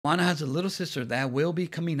Moana has a little sister that will be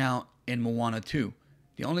coming out in Moana 2.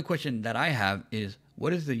 The only question that I have is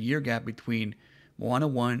what is the year gap between Moana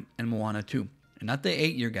 1 and Moana 2? And not the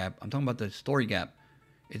 8 year gap, I'm talking about the story gap.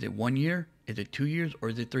 Is it 1 year? Is it 2 years? Or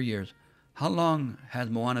is it 3 years? How long has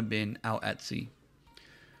Moana been out at sea?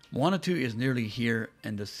 Moana 2 is nearly here,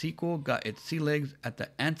 and the sequel got its sea legs at the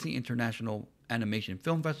Annecy International Animation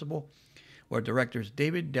Film Festival, where directors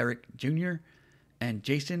David Derrick Jr. and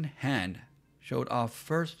Jason Hand showed off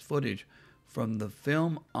first footage from the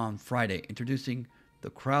film on Friday, introducing the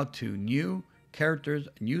crowd to new characters,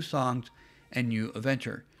 new songs, and new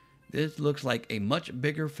adventure. This looks like a much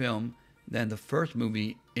bigger film than the first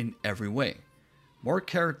movie in every way. More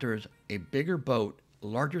characters, a bigger boat,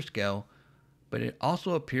 larger scale, but it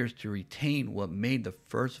also appears to retain what made the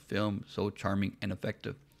first film so charming and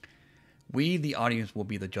effective. We, the audience, will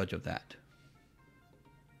be the judge of that.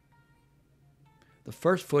 The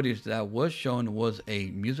first footage that was shown was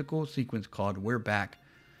a musical sequence called We're Back,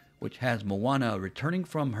 which has Moana returning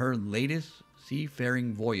from her latest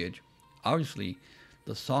seafaring voyage. Obviously,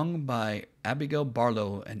 the song by Abigail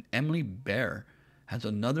Barlow and Emily Bear has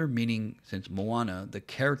another meaning since Moana, the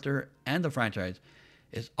character and the franchise,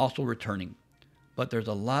 is also returning. But there's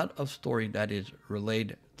a lot of story that is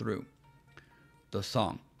relayed through the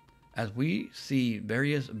song, as we see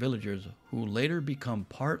various villagers who later become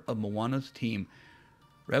part of Moana's team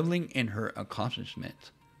reveling in her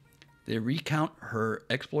accomplishments. They recount her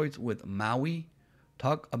exploits with Maui,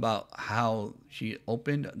 talk about how she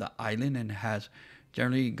opened the island and has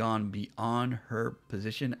generally gone beyond her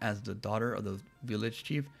position as the daughter of the village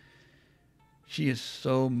chief. She is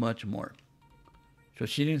so much more. So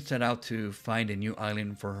she didn't set out to find a new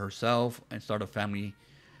island for herself and start a family.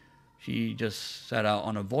 She just set out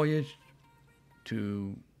on a voyage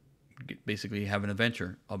to basically have an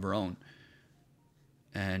adventure of her own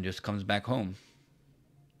and just comes back home.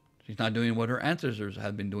 She's not doing what her ancestors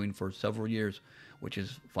have been doing for several years, which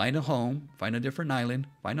is find a home, find a different island,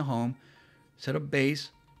 find a home, set a base,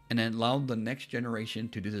 and then allow the next generation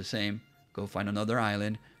to do the same. Go find another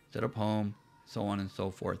island, set up home, so on and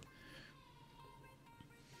so forth.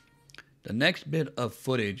 The next bit of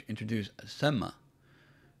footage introduced Sema,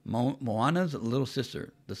 Moana's little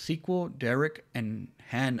sister. The sequel Derek and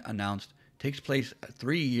Han announced takes place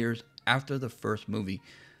 3 years after the first movie,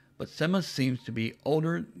 but Sema seems to be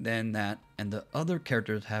older than that, and the other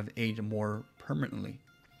characters have aged more permanently.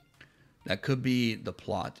 That could be the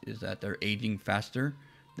plot, is that they're aging faster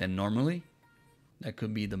than normally. That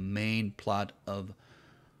could be the main plot of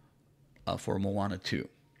for Moana 2.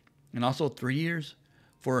 And also 3 years.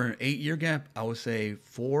 For an 8 year gap, I would say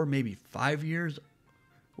 4, maybe 5 years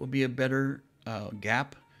would be a better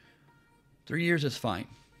gap. 3 years is fine.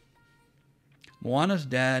 Moana's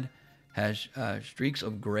dad has streaks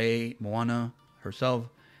of gray. Moana herself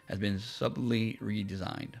has been subtly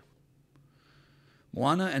redesigned.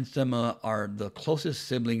 Moana and Sema are the closest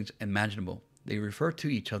siblings imaginable. They refer to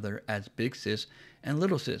each other as Big Sis and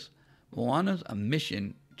Little Sis. Moana's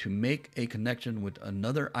mission to make a connection with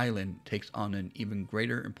another island takes on an even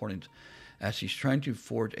greater importance as she's trying to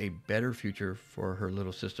forge a better future for her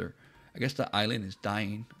little sister. I guess the island is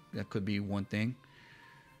dying. That could be one thing.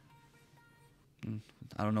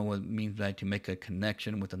 I don't know what it means by to make a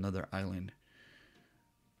connection with another island.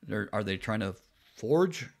 Are they trying to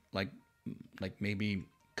forge, like maybe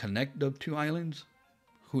connect the two islands?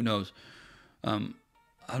 Who knows?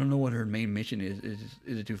 I don't know what her main mission is.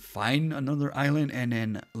 Is it to find another island and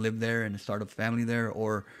then live there and start a family there?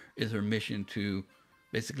 Or is her mission to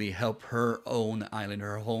basically help her own island,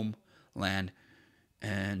 her homeland,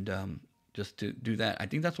 and just to do that? I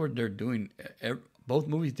think that's what they're doing. Both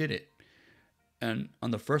movies did it. And on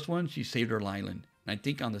the first one, she saved her island. And I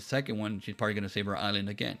think on the second one, she's probably going to save her island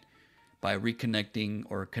again by reconnecting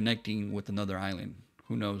or connecting with another island.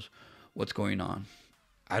 Who knows what's going on?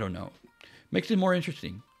 I don't know. Makes it more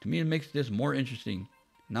interesting. To me, it makes this more interesting.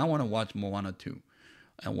 Now I want to watch Moana 2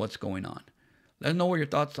 and what's going on. Let us know what your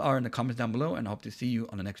thoughts are in the comments down below, and I hope to see you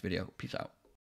on the next video. Peace out.